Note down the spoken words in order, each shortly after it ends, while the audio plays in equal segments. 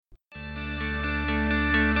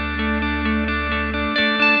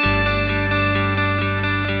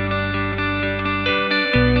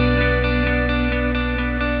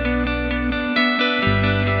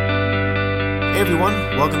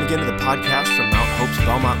everyone. Welcome again to the podcast from Mount Hope's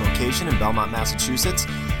Belmont location in Belmont, Massachusetts.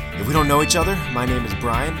 If we don't know each other, my name is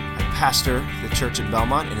Brian. I pastor the church in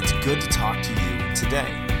Belmont, and it's good to talk to you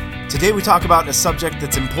today. Today we talk about a subject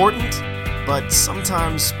that's important, but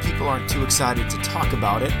sometimes people aren't too excited to talk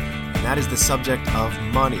about it, and that is the subject of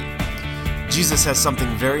money. Jesus has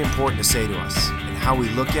something very important to say to us in how we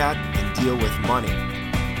look at and deal with money.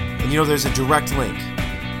 And you know, there's a direct link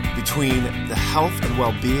between the health and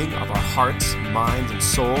well-being of our hearts, minds, and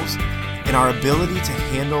souls, and our ability to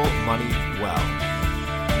handle money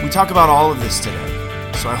well. We talk about all of this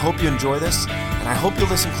today, so I hope you enjoy this, and I hope you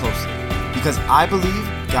listen closely, because I believe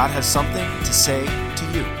God has something to say to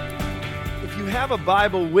you. If you have a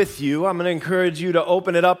Bible with you, I'm going to encourage you to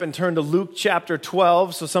open it up and turn to Luke chapter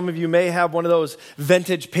 12. So some of you may have one of those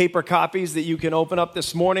vintage paper copies that you can open up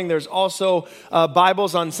this morning. There's also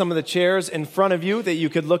Bibles on some of the chairs in front of you that you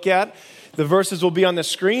could look at. The verses will be on the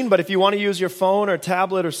screen, but if you want to use your phone or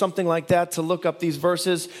tablet or something like that to look up these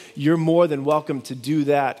verses, you're more than welcome to do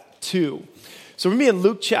that too. So we're going to be in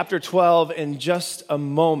Luke chapter 12 in just a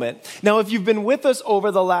moment. Now, if you've been with us over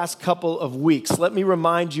the last couple of weeks, let me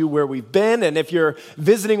remind you where we've been. And if you're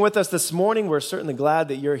visiting with us this morning, we're certainly glad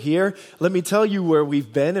that you're here. Let me tell you where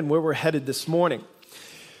we've been and where we're headed this morning.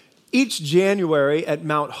 Each January at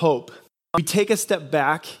Mount Hope, we take a step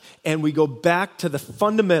back and we go back to the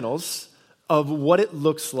fundamentals of what it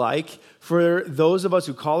looks like for those of us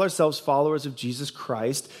who call ourselves followers of Jesus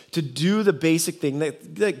Christ to do the basic thing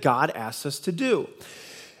that God asks us to do.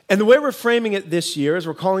 And the way we're framing it this year is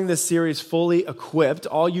we're calling this series Fully Equipped.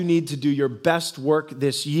 All you need to do your best work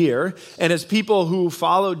this year. And as people who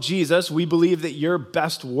follow Jesus, we believe that your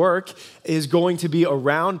best work is going to be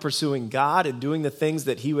around pursuing God and doing the things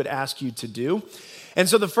that He would ask you to do. And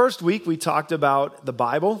so the first week we talked about the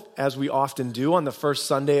Bible, as we often do on the first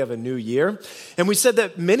Sunday of a new year. And we said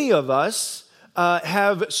that many of us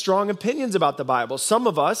have strong opinions about the Bible. Some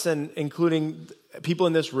of us, and including people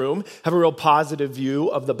in this room, have a real positive view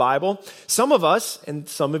of the Bible. Some of us, and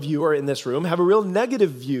some of you are in this room, have a real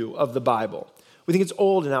negative view of the Bible. We think it's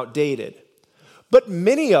old and outdated. But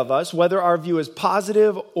many of us, whether our view is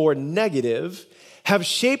positive or negative, have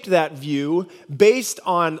shaped that view based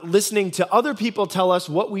on listening to other people tell us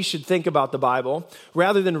what we should think about the Bible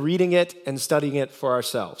rather than reading it and studying it for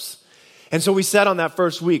ourselves. And so we said on that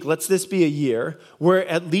first week, let's this be a year where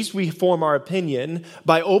at least we form our opinion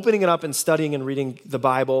by opening it up and studying and reading the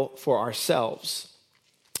Bible for ourselves.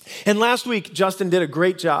 And last week, Justin did a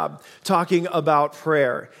great job talking about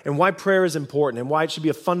prayer and why prayer is important and why it should be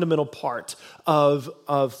a fundamental part of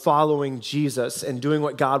following Jesus and doing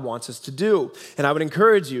what God wants us to do. And I would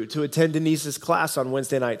encourage you to attend Denise's class on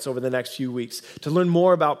Wednesday nights over the next few weeks to learn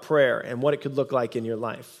more about prayer and what it could look like in your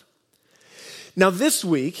life. Now this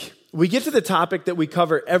week, we get to the topic that we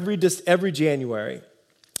cover every January.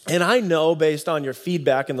 And I know, based on your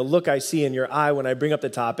feedback and the look I see in your eye when I bring up the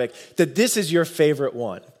topic, that this is your favorite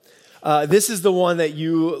one. This is the one that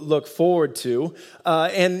you look forward to.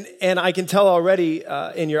 And I can tell already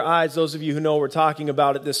in your eyes, those of you who know we're talking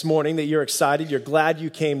about it this morning, that you're excited. You're glad you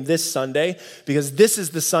came this Sunday, because this is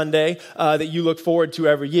the Sunday that you look forward to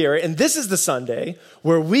every year. And this is the Sunday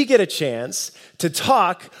where we get a chance to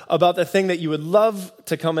talk about the thing that you would love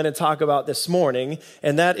to come in and talk about this morning,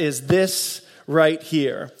 and that is this right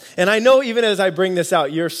here. And I know even as I bring this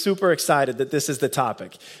out, you're super excited that this is the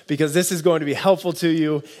topic, because this is going to be helpful to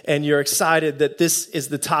you, and you're excited that this is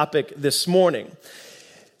the topic this morning.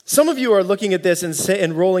 Some of you are looking at this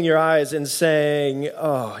and rolling your eyes and saying,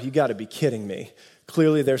 oh, you got to be kidding me.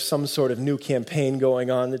 Clearly there's some sort of new campaign going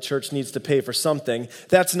on. The church needs to pay for something.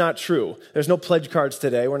 That's not true. There's no pledge cards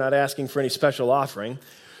today. We're not asking for any special offering.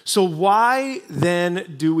 So why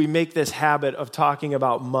then do we make this habit of talking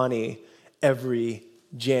about money every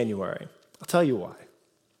January? I'll tell you why.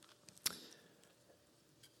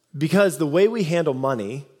 Because the way we handle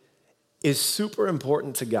money is super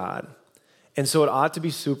important to God, and so it ought to be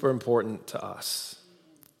super important to us.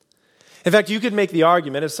 In fact, you could make the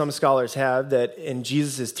argument, as some scholars have, that in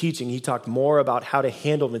Jesus' teaching, he talked more about how to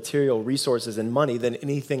handle material resources and money than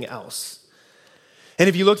anything else. And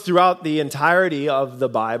if you look throughout the entirety of the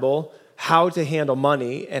Bible, how to handle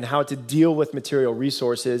money and how to deal with material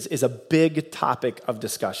resources is a big topic of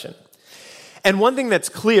discussion. And one thing that's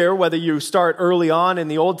clear, whether you start early on in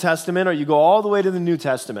the Old Testament or you go all the way to the New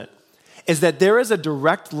Testament, is that there is a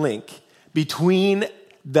direct link between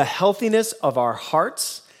the healthiness of our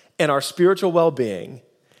hearts and our spiritual well-being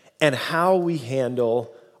and how we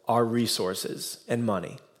handle our resources and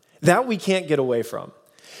money. That we can't get away from.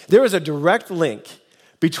 There is a direct link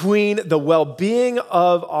between the well-being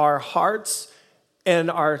of our hearts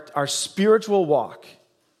and our spiritual walk.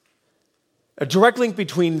 A direct link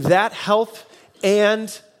between that health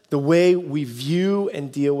and the way we view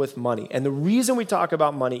and deal with money. And the reason we talk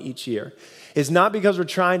about money each year is not because we're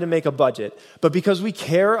trying to make a budget, but because we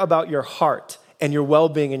care about your heart and your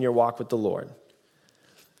well-being in your walk with the Lord.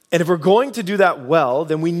 And if we're going to do that well,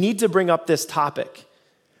 then we need to bring up this topic.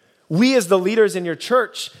 We as the leaders in your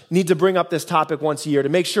church need to bring up this topic once a year to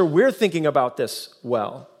make sure we're thinking about this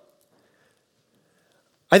well.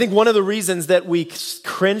 I think one of the reasons that we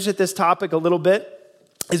cringe at this topic a little bit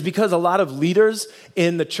is because a lot of leaders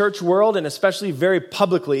in the church world, and especially very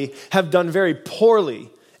publicly, have done very poorly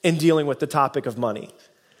in dealing with the topic of money.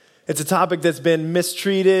 It's a topic that's been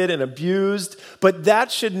mistreated and abused, but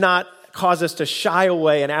that should not cause us to shy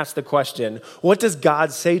away and ask the question, what does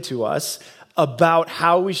God say to us about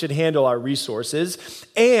how we should handle our resources,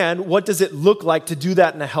 and what does it look like to do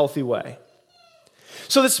that in a healthy way?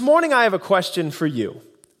 So this morning I have a question for you.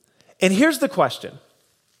 And here's the question.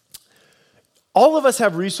 All of us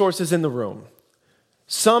have resources in the room.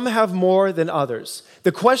 Some have more than others.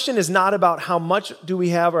 The question is not about how much do we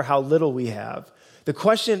have or how little we have. The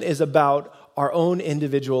question is about our own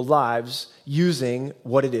individual lives using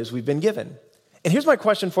what it is we've been given. And here's my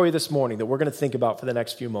question for you this morning that we're going to think about for the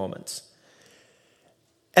next few moments.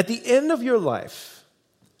 At the end of your life,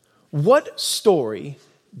 what story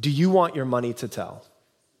do you want your money to tell?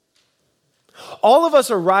 All of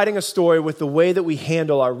us are writing a story with the way that we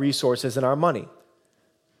handle our resources and our money.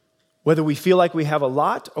 Whether we feel like we have a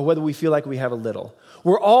lot or whether we feel like we have a little.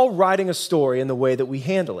 We're all writing a story in the way that we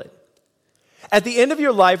handle it. At the end of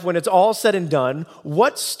your life, when it's all said and done,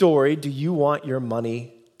 what story do you want your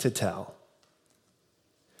money to tell?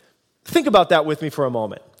 Think about that with me for a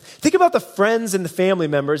moment. Think about the friends and the family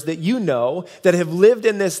members that you know that have lived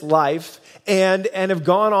in this life and have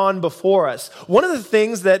gone on before us. One of the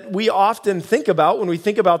things that we often think about when we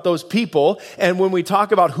think about those people and when we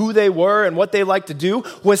talk about who they were and what they liked to do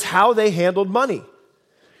was how they handled money.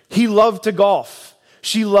 He loved to golf.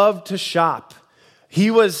 She loved to shop. He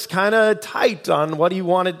was kind of tight on what he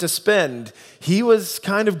wanted to spend. He was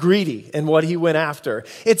kind of greedy in what he went after.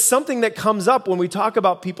 It's something that comes up when we talk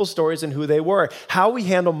about people's stories and who they were. How we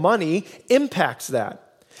handle money impacts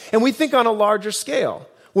that. And we think on a larger scale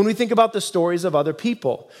when we think about the stories of other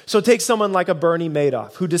people. So take someone like a Bernie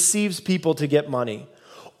Madoff who deceives people to get money.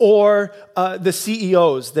 Or the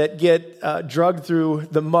CEOs that get drugged through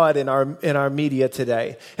the mud in our media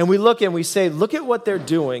today. And we look and we say, look at what they're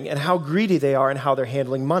doing and how greedy they are and how they're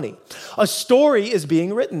handling money. A story is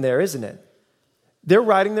being written there, isn't it? They're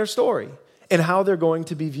writing their story and how they're going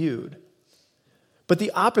to be viewed. But the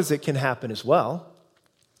opposite can happen as well.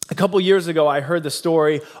 A couple years ago, I heard the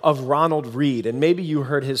story of Ronald Reed, and maybe you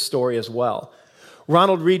heard his story as well.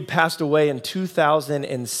 Ronald Reed passed away in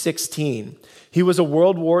 2016. He was a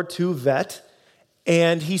World War II vet,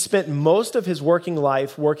 and he spent most of his working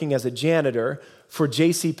life working as a janitor for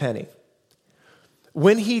J.C. Penney.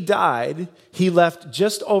 When he died, he left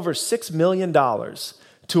just over $6 million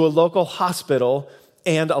to a local hospital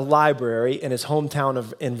and a library in his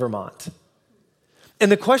hometown in Vermont.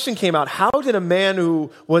 And the question came out, how did a man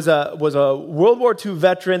who was a World War II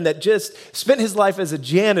veteran that just spent his life as a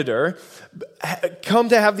janitor come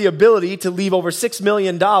to have the ability to leave over $6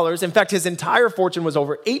 million? In fact, his entire fortune was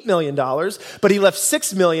over $8 million, but he left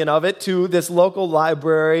 $6 million of it to this local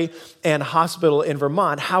library and hospital in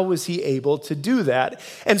Vermont. How was he able to do that?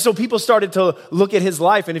 And so people started to look at his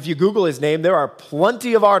life, and if you Google his name, there are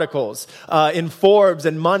plenty of articles in Forbes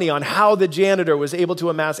and Money on how the janitor was able to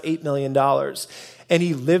amass $8 million. And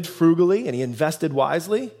he lived frugally and he invested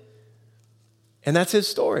wisely. And that's his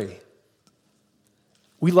story.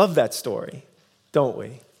 We love that story, don't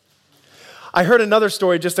we? I heard another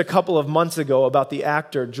story just a couple of months ago about the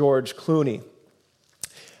actor George Clooney.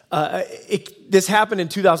 This happened in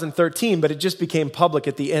 2013, but it just became public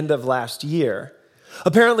at the end of last year.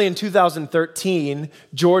 Apparently in 2013,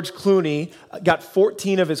 George Clooney got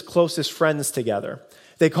 14 of his closest friends together.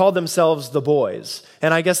 They called themselves the Boys,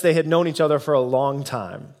 and I guess they had known each other for a long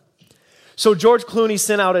time. So George Clooney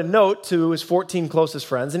sent out a note to his 14 closest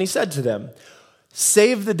friends, and he said to them,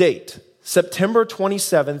 save the date, September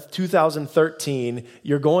 27th, 2013,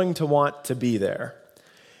 you're going to want to be there.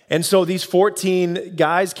 And so these 14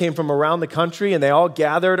 guys came from around the country, and they all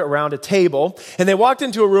gathered around a table, and they walked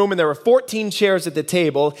into a room, and there were 14 chairs at the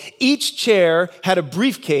table. Each chair had a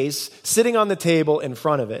briefcase sitting on the table in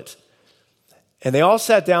front of it. And they all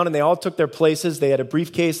sat down and they all took their places. They had a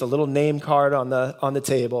briefcase, a little name card on the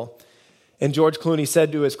table. And George Clooney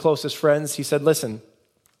said to his closest friends, he said, listen,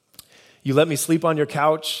 you let me sleep on your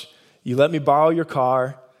couch. You let me borrow your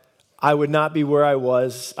car. I would not be where I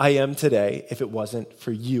am today if it wasn't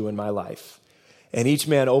for you in my life. And each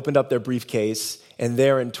man opened up their briefcase, and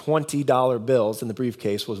there in $20 bills in the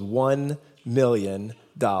briefcase was $1 million.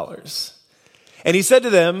 And he said to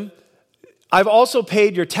them, I've also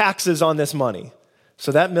paid your taxes on this money,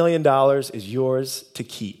 so that $1 million is yours to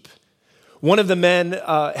keep. One of the men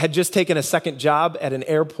had just taken a second job at an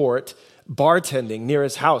airport bartending near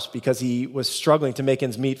his house because he was struggling to make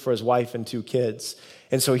ends meet for his wife and 2 kids.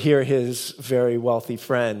 And so here his very wealthy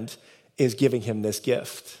friend is giving him this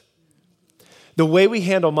gift. The way we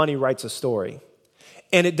handle money writes a story.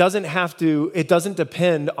 And it doesn't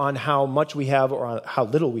depend on how much we have or on how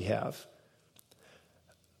little we have.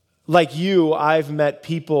 Like you, I've met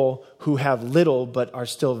people who have little but are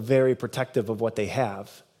still very protective of what they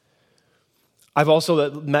have. I've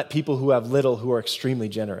also met people who have little who are extremely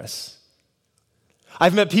generous.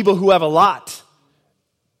 I've met people who have a lot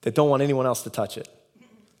that don't want anyone else to touch it.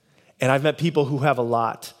 And I've met people who have a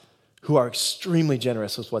lot who are extremely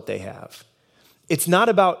generous with what they have. It's not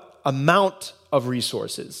about amount of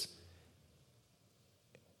resources.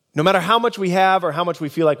 No matter how much we have or how much we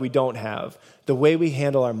feel like we don't have, the way we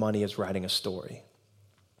handle our money is writing a story.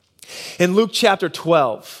 In Luke chapter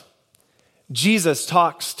 12, Jesus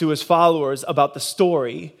talks to his followers about the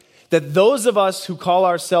story that those of us who call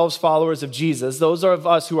ourselves followers of Jesus, those of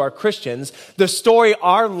us who are Christians, the story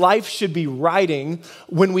our life should be writing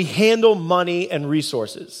when we handle money and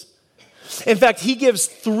resources. In fact, he gives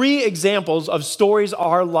 3 examples of stories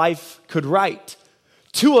our life could write.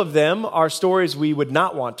 2 of them are stories we would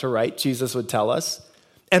not want to write, Jesus would tell us.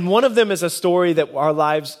 And one of them is a story that our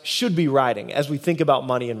lives should be writing as we think about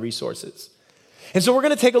money and resources. And so we're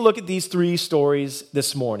going to take a look at these 3 stories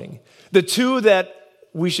this morning. The 2 that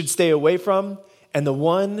we should stay away from, and the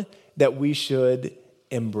one that we should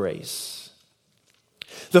embrace.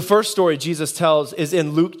 The first story Jesus tells is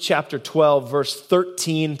in Luke chapter 12, verse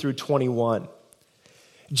 13 through 21.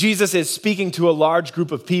 Jesus is speaking to a large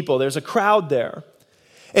group of people. There's a crowd there.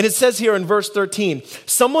 And it says here in verse 13,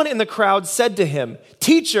 someone in the crowd said to him,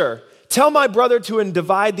 "Teacher, tell my brother to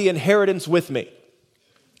divide the inheritance with me."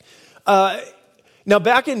 Now,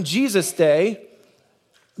 back in Jesus' day,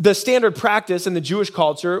 the standard practice in the Jewish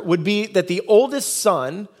culture would be that the oldest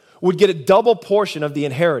son would get a double portion of the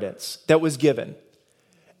inheritance that was given.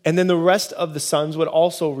 And then the rest of the sons would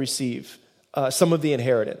also receive some of the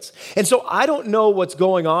inheritance. And so I don't know what's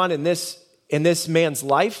going on in this man's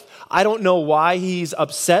life. I don't know why he's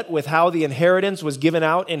upset with how the inheritance was given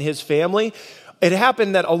out in his family. It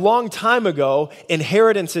happened that a long time ago,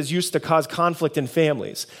 inheritances used to cause conflict in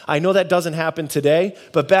families. I know that doesn't happen today,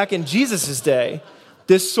 but back in Jesus' day,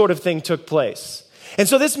 this sort of thing took place. And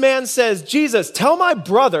so this man says, Jesus, tell my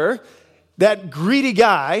brother, that greedy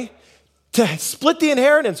guy, to split the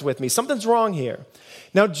inheritance with me. Something's wrong here.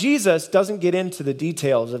 Now, Jesus doesn't get into the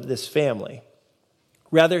details of this family.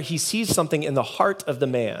 Rather, he sees something in the heart of the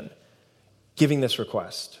man giving this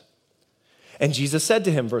request. And Jesus said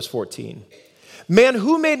to him, verse 14, "Man,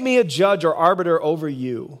 who made me a judge or arbiter over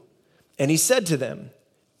you?" And he said to them,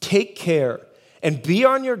 "Take care and be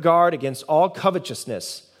on your guard against all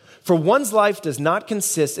covetousness, for one's life does not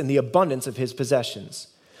consist in the abundance of his possessions."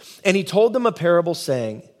 And he told them a parable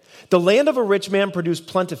saying, "The land of a rich man produced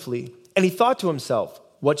plentifully, and he thought to himself,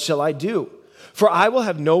 'What shall I do? For I will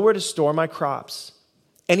have nowhere to store my crops.'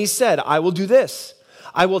 And he said, 'I will do this.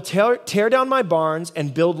 I will tear down my barns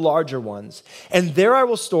and build larger ones, and there I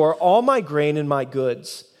will store all my grain and my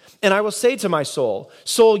goods. And I will say to my soul,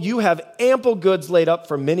 Soul, you have ample goods laid up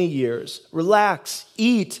for many years. Relax,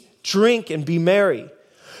 eat, drink, and be merry.'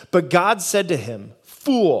 But God said to him,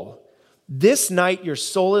 'Fool, this night your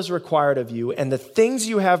soul is required of you, and the things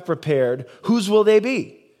you have prepared, whose will they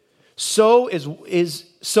be? So is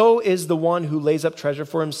the one who lays up treasure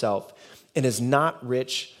for himself and is not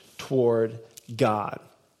rich toward God.'"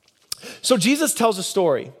 So Jesus tells a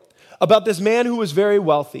story about this man who was very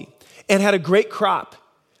wealthy and had a great crop.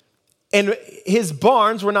 And his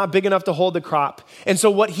barns were not big enough to hold the crop. And so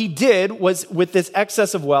what he did was, with this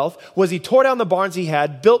excess of wealth, was he tore down the barns he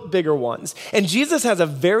had, built bigger ones. And Jesus has a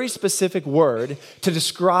very specific word to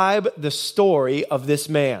describe the story of this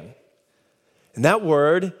man. And that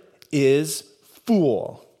word is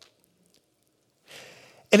fool.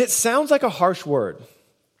 And it sounds like a harsh word,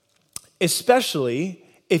 especially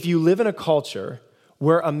if you live in a culture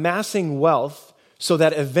where amassing wealth so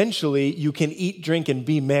that eventually you can eat, drink, and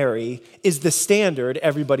be merry is the standard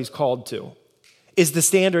everybody's called to, is the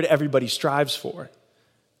standard everybody strives for.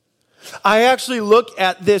 I actually look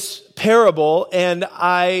at this parable and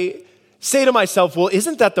I say to myself, well,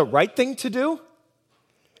 isn't that the right thing to do?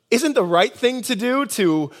 isn't the right thing to do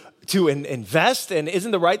to invest, and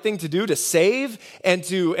isn't the right thing to do to save and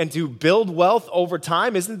to build wealth over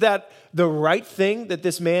time? Isn't that the right thing that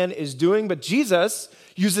this man is doing? But Jesus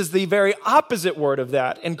uses the very opposite word of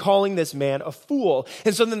that and calling this man a fool.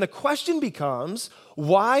 And so then the question becomes,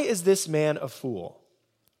 why is this man a fool?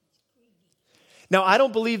 Now, I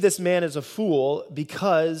don't believe this man is a fool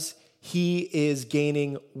because he is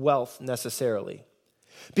gaining wealth necessarily.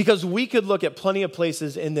 Because we could look at plenty of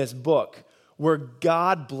places in this book where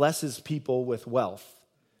God blesses people with wealth.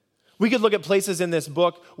 We could look at places in this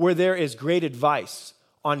book where there is great advice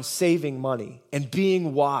on saving money and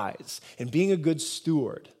being wise and being a good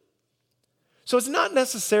steward. So it's not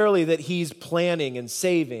necessarily that he's planning and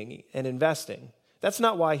saving and investing. That's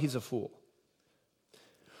not why he's a fool.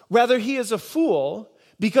 Rather, he is a fool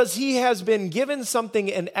because he has been given something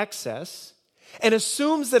in excess and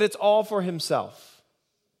assumes that it's all for himself.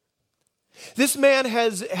 This man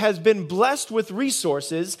has been blessed with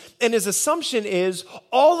resources, and his assumption is,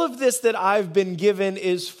 all of this that I've been given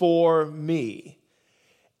is for me.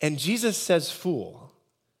 And Jesus says, fool.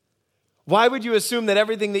 Why would you assume that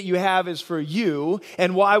everything that you have is for you,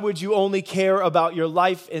 and why would you only care about your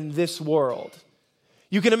life in this world?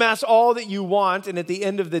 You can amass all that you want, and at the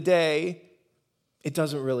end of the day, it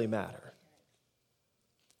doesn't really matter.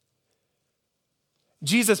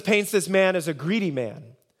 Jesus paints this man as a greedy man,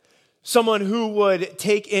 someone who would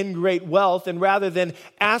take in great wealth, and rather than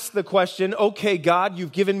ask the question, okay, God,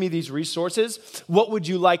 you've given me these resources, what would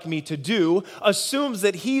you like me to do? Assumes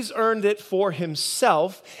that he's earned it for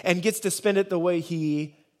himself and gets to spend it the way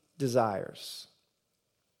he desires.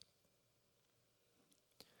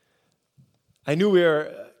 I knew we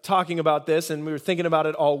were talking about this, and we were thinking about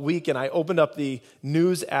it all week, and I opened up the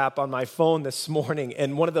news app on my phone this morning,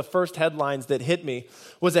 and one of the first headlines that hit me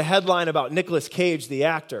was a headline about Nicolas Cage, the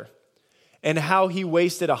actor, and how he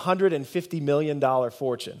wasted a $150 million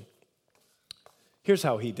fortune. Here's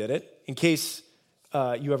how he did it, in case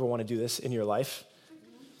you ever want to do this in your life.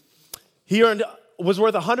 He was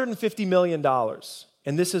worth $150 million,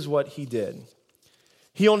 and this is what he did.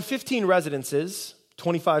 He owned 15 residences,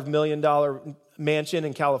 $25 million mansion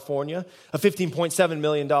in California, a $15.7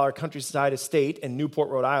 million countryside estate in Newport,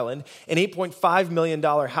 Rhode Island, an $8.5 million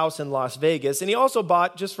house in Las Vegas, and he also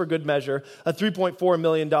bought, just for good measure, a $3.4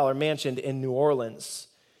 million mansion in New Orleans.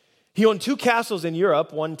 He owned 2 castles in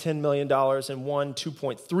Europe, one $10 million and one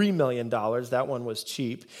 $2.3 million. That one was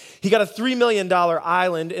cheap. He got a $3 million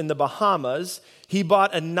island in the Bahamas. He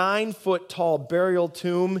bought a 9-foot-tall burial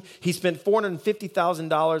tomb. He spent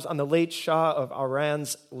 $450,000 on the late Shah of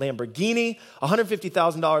Iran's Lamborghini,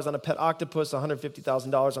 $150,000 on a pet octopus,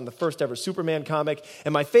 $150,000 on the first ever Superman comic.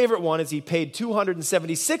 And my favorite one is he paid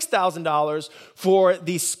 $276,000 for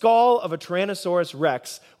the skull of a Tyrannosaurus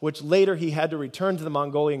Rex, which later he had to return to the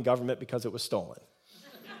Mongolian government because it was stolen.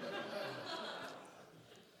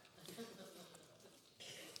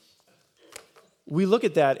 We look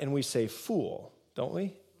at that and we say, fool, don't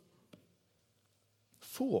we?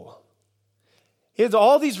 Fool. He has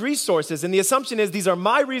all these resources, and the assumption is these are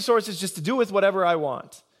my resources just to do with whatever I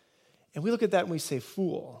want. And we look at that and we say,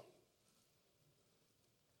 fool.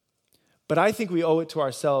 But I think we owe it to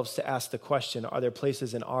ourselves to ask the question, are there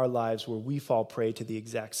places in our lives where we fall prey to the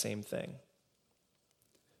exact same thing?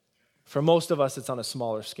 For most of us, it's on a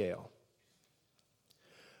smaller scale.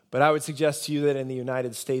 But I would suggest to you that in the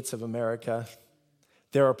United States of America,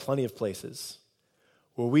 there are plenty of places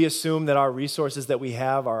where we assume that our resources that we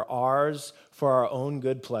have are ours for our own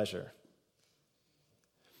good pleasure.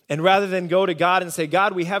 And rather than go to God and say,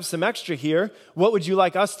 God, we have some extra here, what would you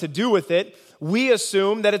like us to do with it? We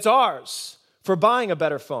assume that it's ours for buying a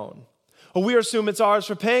better phone. Or we assume it's ours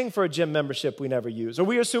for paying for a gym membership we never use. Or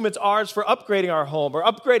we assume it's ours for upgrading our home or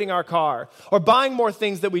upgrading our car or buying more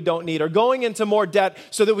things that we don't need or going into more debt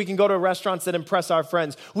so that we can go to restaurants that impress our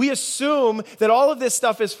friends. We assume that all of this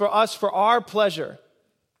stuff is for us for our pleasure.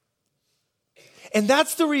 And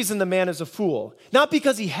that's the reason the man is a fool. Not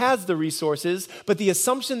because he has the resources, but the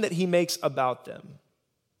assumption that he makes about them.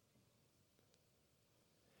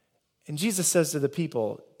 And Jesus says to the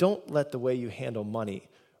people, don't let the way you handle money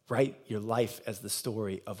write your life as the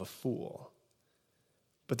story of a fool.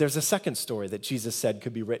 But there's a second story that Jesus said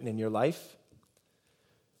could be written in your life.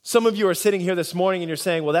 Some of you are sitting here this morning and you're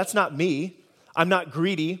saying, well, that's not me. I'm not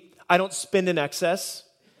greedy. I don't spend in excess.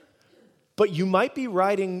 But you might be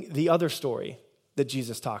writing the other story that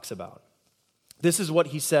Jesus talks about. This is what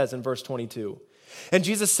he says in verse 22. And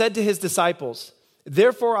Jesus said to his disciples,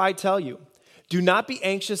 therefore I tell you, do not be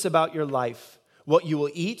anxious about your life, what you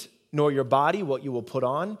will eat, nor your body, what you will put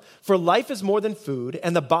on. For life is more than food,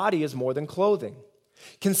 and the body is more than clothing.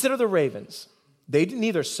 Consider the ravens. They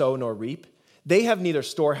neither sow nor reap. They have neither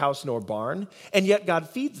storehouse nor barn, and yet God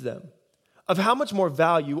feeds them. Of how much more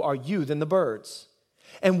value are you than the birds?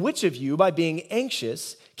 And which of you, by being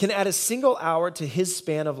anxious, can add a single hour to his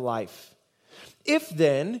span of life? If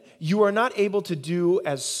then you are not able to do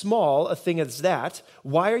as small a thing as that,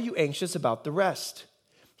 why are you anxious about the rest?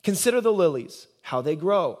 Consider the lilies, how they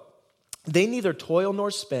grow. They neither toil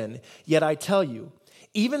nor spin, yet I tell you,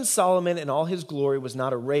 even Solomon in all his glory was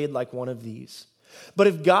not arrayed like one of these. But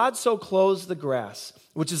if God so clothes the grass,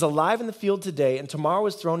 which is alive in the field today and tomorrow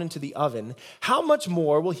is thrown into the oven, how much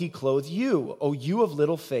more will he clothe you, O you of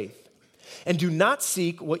little faith? And do not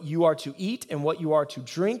seek what you are to eat and what you are to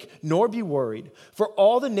drink, nor be worried. For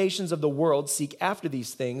all the nations of the world seek after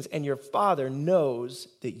these things, and your Father knows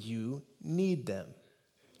that you need them.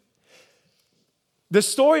 The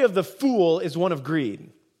story of the fool is one of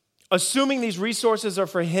greed, assuming these resources are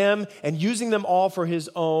for him and using them all for his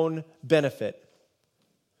own benefit.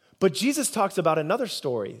 But Jesus talks about another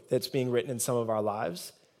story that's being written in some of our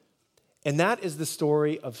lives, and that is the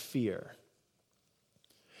story of fear.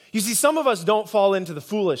 You see, some of us don't fall into the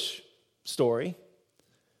foolish story.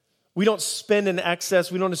 We don't spend in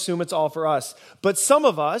excess. We don't assume it's all for us. But some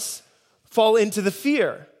of us fall into the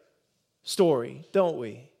fear story, don't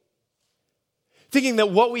we? Thinking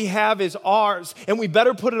that what we have is ours and we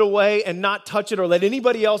better put it away and not touch it or let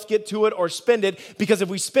anybody else get to it or spend it, because if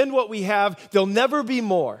we spend what we have, there'll never be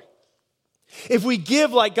more. If we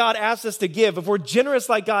give like God asks us to give, if we're generous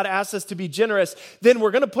like God asks us to be generous, then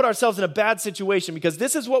we're going to put ourselves in a bad situation, because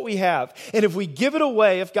this is what we have. And if we give it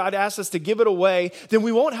away, if God asks us to give it away, then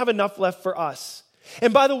we won't have enough left for us.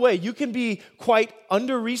 And by the way, you can be quite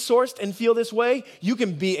under-resourced and feel this way. You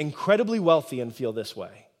can be incredibly wealthy and feel this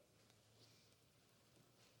way.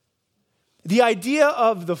 The idea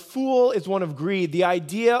of the fool is one of greed. The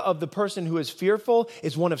idea of the person who is fearful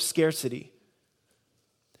is one of scarcity.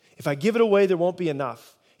 If I give it away, there won't be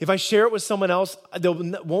enough. If I share it with someone else, there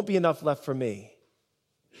won't be enough left for me.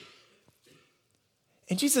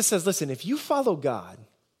 And Jesus says, listen, if you follow God,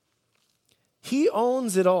 he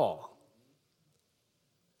owns it all.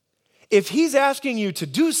 If he's asking you to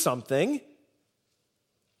do something,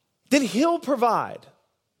 then he'll provide.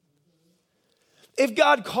 If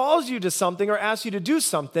God calls you to something or asks you to do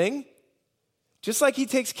something, just like he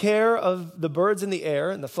takes care of the birds in the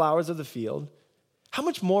air and the flowers of the field, how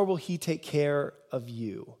much more will he take care of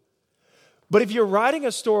you? But if you're writing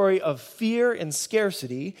a story of fear and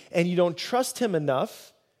scarcity and you don't trust him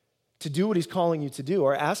enough to do what he's calling you to do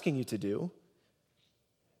or asking you to do,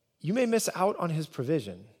 you may miss out on his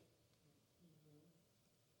provision.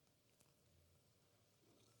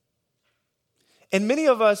 And many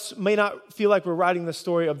of us may not feel like we're writing the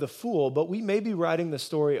story of the fool, but we may be writing the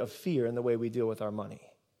story of fear in the way we deal with our money.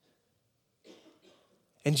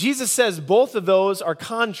 And Jesus says both of those are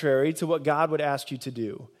contrary to what God would ask you to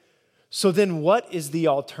do. So then what is the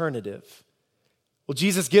alternative? Well,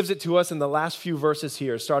 Jesus gives it to us in the last few verses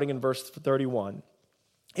here, starting in verse 31.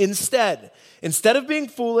 Instead of being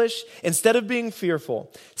foolish, instead of being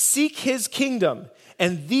fearful, seek his kingdom,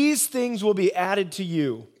 and these things will be added to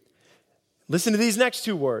you. Listen to these next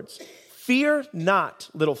two words. Fear not,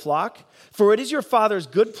 little flock, for it is your Father's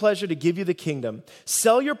good pleasure to give you the kingdom.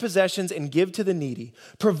 Sell your possessions and give to the needy.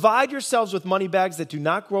 Provide yourselves with money bags that do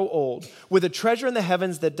not grow old, with a treasure in the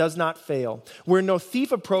heavens that does not fail, where no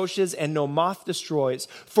thief approaches and no moth destroys.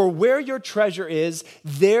 For where your treasure is,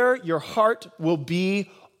 there your heart will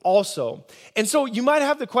be also. And so you might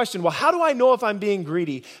have the question, well, how do I know if I'm being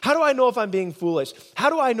greedy? How do I know if I'm being foolish? How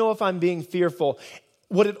do I know if I'm being fearful?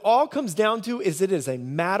 What it all comes down to is it is a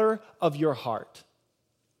matter of your heart.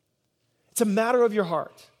 It's a matter of your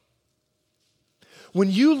heart.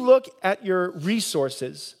 When you look at your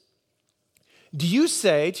resources, do you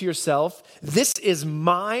say to yourself, this is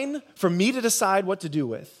mine for me to decide what to do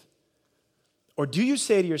with? Or do you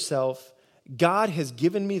say to yourself, God has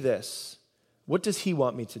given me this. What does he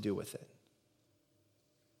want me to do with it?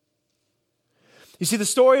 You see, the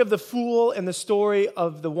story of the fool and the story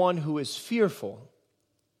of the one who is fearful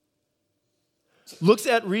looks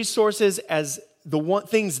at resources as the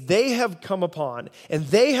things they have come upon and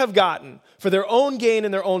they have gotten for their own gain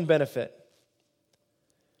and their own benefit.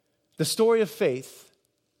 The story of faith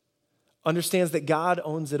understands that God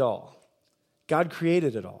owns it all. God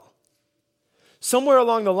created it all. Somewhere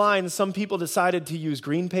along the line, some people decided to use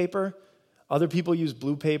green paper. Other people use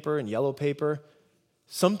blue paper and yellow paper.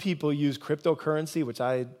 Some people use cryptocurrency, which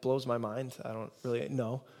blows my mind. I don't really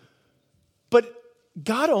know. But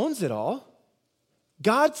God owns it all.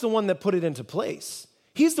 God's the one that put it into place.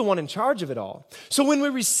 He's the one in charge of it all. So when we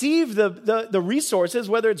receive the resources,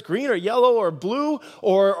 whether it's green or yellow or blue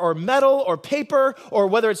or metal or paper or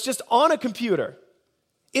whether it's just on a computer,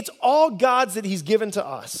 it's all God's that he's given to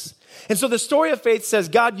us. And so the story of faith says,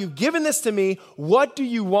 God, you've given this to me. What do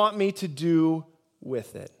you want me to do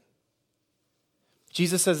with it?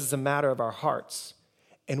 Jesus says it's a matter of our hearts.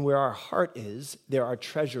 And where our heart is, there our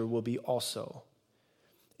treasure will be also.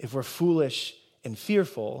 If we're foolish and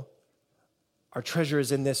fearful, our treasure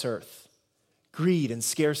is in this earth, greed and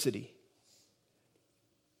scarcity.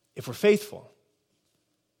 If we're faithful,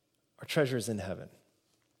 our treasure is in heaven.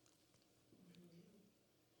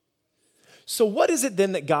 So what is it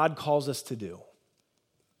then that God calls us to do?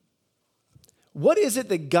 What is it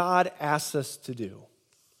that God asks us to do?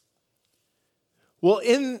 Well,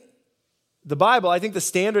 in the Bible, I think the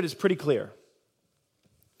standard is pretty clear.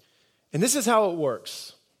 And this is how it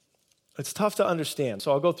works. It's tough to understand,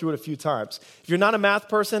 so I'll go through it a few times. If you're not a math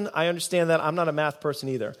person, I understand that. I'm not a math person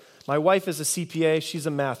either. My wife is a CPA. She's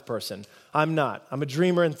a math person. I'm not. I'm a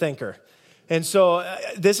dreamer and thinker. And so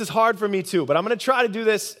this is hard for me too, but I'm going to try to do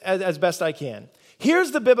this as best I can.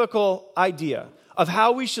 Here's the biblical idea of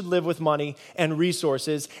how we should live with money and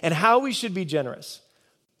resources and how we should be generous.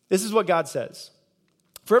 This is what God says.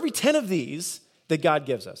 For every 10 of these that God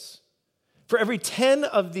gives us, for every 10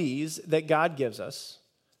 of these that God gives us,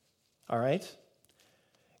 all right,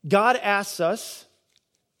 God asks us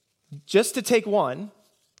just to take one,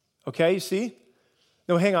 okay, you see?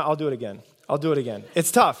 No, hang on, I'll do it again.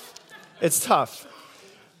 It's tough. It's tough.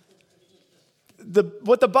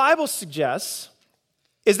 What the Bible suggests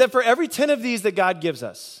is that for every 10 of these that God gives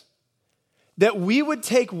us, that we would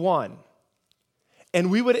take one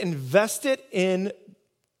and we would invest it in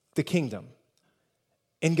the kingdom,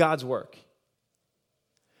 in God's work.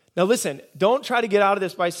 Now listen, don't try to get out of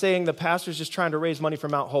this by saying the pastor's just trying to raise money for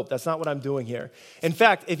Mount Hope. That's not what I'm doing here. In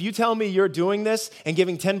fact, if you tell me you're doing this and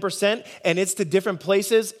giving 10% and it's to different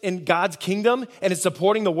places in God's kingdom and it's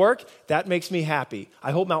supporting the work, that makes me happy.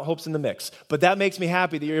 I hope Mount Hope's in the mix, but that makes me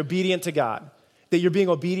happy that you're obedient to God, that you're being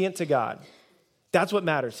obedient to God. That's what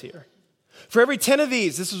matters here. For every 10 of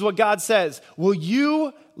these, this is what God says, will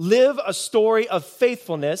you live a story of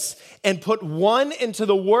faithfulness and put one into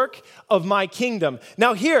the work of my kingdom?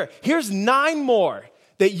 Now here's 9 more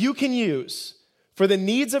that you can use for the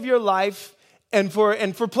needs of your life and for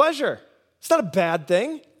pleasure. It's not a bad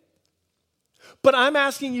thing. But I'm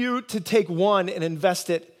asking you to take one and invest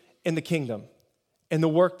it in the kingdom, in the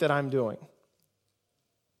work that I'm doing.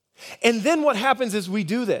 And then what happens is we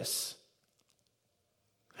do this.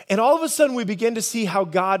 And all of a sudden, we begin to see how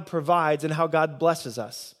God provides and how God blesses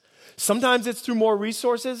us. Sometimes it's through more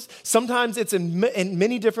resources. Sometimes it's in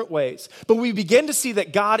many different ways. But we begin to see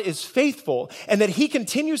that God is faithful and that he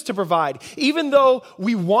continues to provide. Even though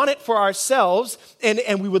we want it for ourselves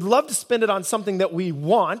and we would love to spend it on something that we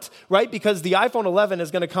want, right? Because the iPhone 11 is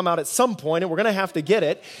going to come out at some point and we're going to have to get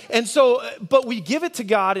it. And so, but we give it to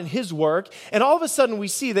God in his work. And all of a sudden we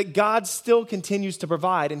see that God still continues to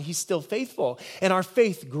provide and he's still faithful. And our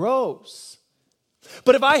faith grows.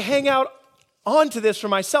 But if I hang out onto this for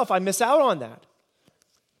myself, I miss out on that.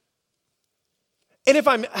 And if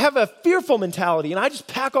I have a fearful mentality and I just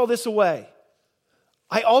pack all this away,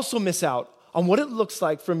 I also miss out on what it looks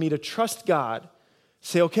like for me to trust God,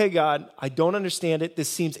 say, okay, God, I don't understand it. This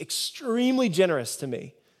seems extremely generous to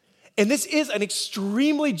me. And this is an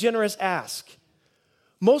extremely generous ask.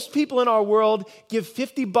 Most people in our world give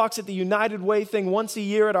 $50 at the United Way thing once a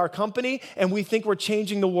year at our company, and we think we're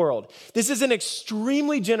changing the world. This is an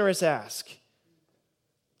extremely generous ask.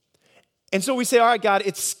 And so we say, all right, God,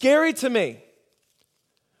 it's scary to me,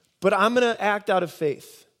 but I'm going to act out of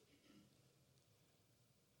faith.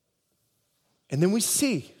 And then we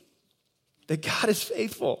see that God is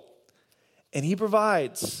faithful and he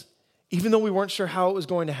provides, even though we weren't sure how it was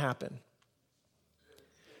going to happen.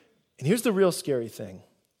 And here's the real scary thing,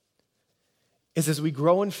 is as we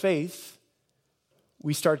grow in faith,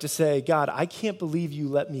 we start to say, God, I can't believe you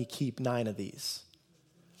let me keep 9 of these.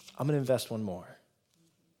 I'm going to invest 1 more.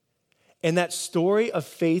 And that story of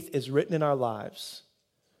faith is written in our lives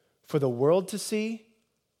for the world to see,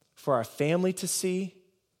 for our family to see,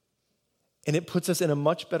 and it puts us in a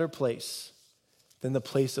much better place than the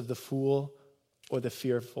place of the fool or the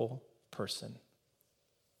fearful person.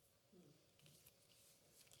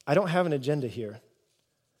 I don't have an agenda here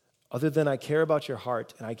other than I care about your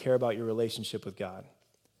heart and I care about your relationship with God.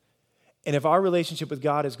 And if our relationship with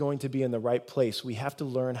God is going to be in the right place, we have to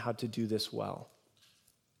learn how to do this well.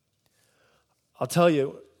 I'll tell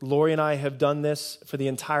you, Lori and I have done this for the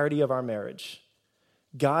entirety of our marriage.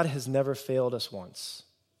 God has never failed us once.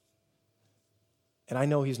 And I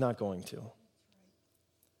know he's not going to.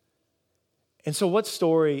 And so what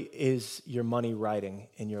story is your money writing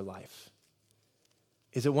in your life?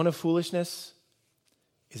 Is it one of foolishness?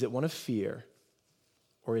 Is it one of fear?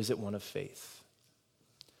 Or is it one of faith?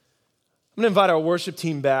 I'm going to invite our worship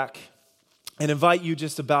team back and invite you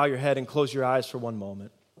just to bow your head and close your eyes for one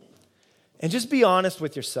moment. And just be honest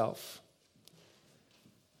with yourself.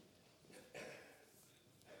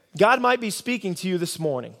 God might be speaking to you this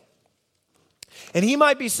morning. And he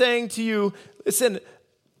might be saying to you, listen,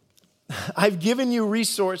 I've given you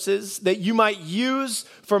resources that you might use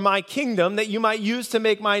for my kingdom, that you might use to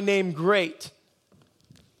make my name great.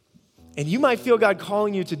 And you might feel God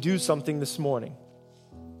calling you to do something this morning.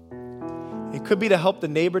 It could be to help the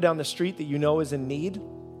neighbor down the street that you know is in need.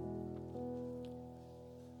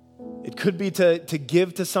 It could be to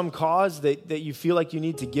give to some cause that you feel like you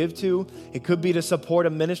need to give to. It could be to support a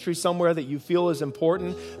ministry somewhere that you feel is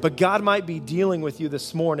important. But God might be dealing with you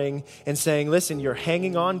this morning and saying, listen, you're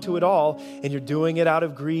hanging on to it all, and you're doing it out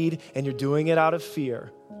of greed, and you're doing it out of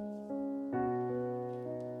fear.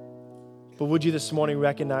 But would you this morning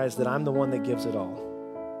recognize that I'm the one that gives it all?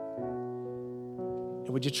 And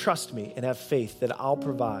would you trust me and have faith that I'll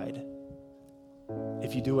provide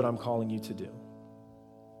if you do what I'm calling you to do?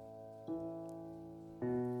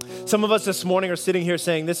 Some of us this morning are sitting here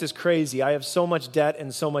saying, this is crazy. I have so much debt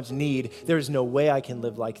and so much need. There is no way I can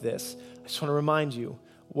live like this. I just want to remind you,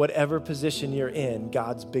 whatever position you're in,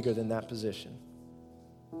 God's bigger than that position.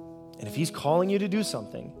 And if he's calling you to do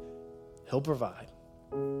something, he'll provide.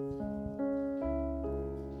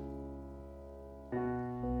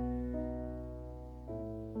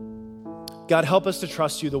 God, help us to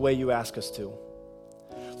trust you the way you ask us to.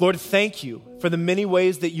 Lord, thank you for the many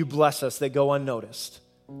ways that you bless us that go unnoticed.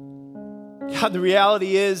 God, the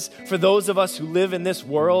reality is, for those of us who live in this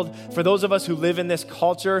world, for those of us who live in this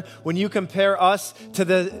culture, when you compare us to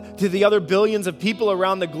the other billions of people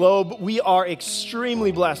around the globe, we are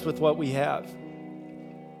extremely blessed with what we have.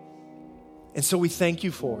 And so we thank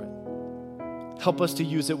you for it. Help us to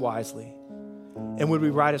use it wisely. And would we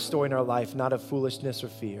write a story in our life, not of foolishness or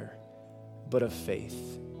fear, but of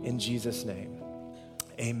faith. In Jesus' name,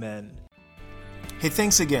 amen. Hey,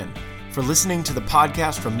 thanks again for listening to the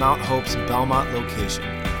podcast from Mount Hope's Belmont location.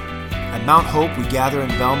 At Mount Hope, we gather in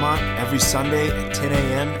Belmont every Sunday at 10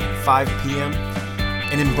 a.m. and 5 p.m.,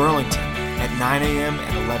 and in Burlington at 9 a.m.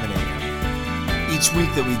 and 11 a.m. Each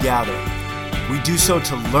week that we gather, we do so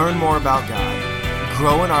to learn more about God,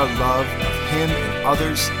 grow in our love of Him and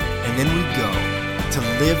others, and then we go to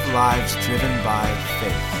live lives driven by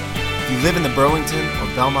faith. If you live in the Burlington or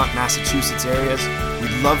Belmont, Massachusetts areas,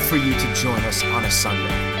 we'd love for you to join us on a Sunday.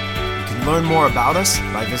 You can learn more about us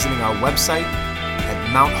by visiting our website at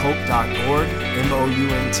mounthope.org,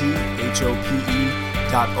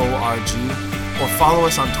 mounthope.org, or follow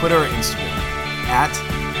us on Twitter or Instagram at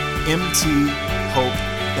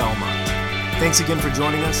mthopebelmont. Thanks again for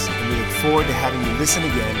joining us, and we look forward to having you listen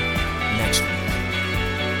again next week.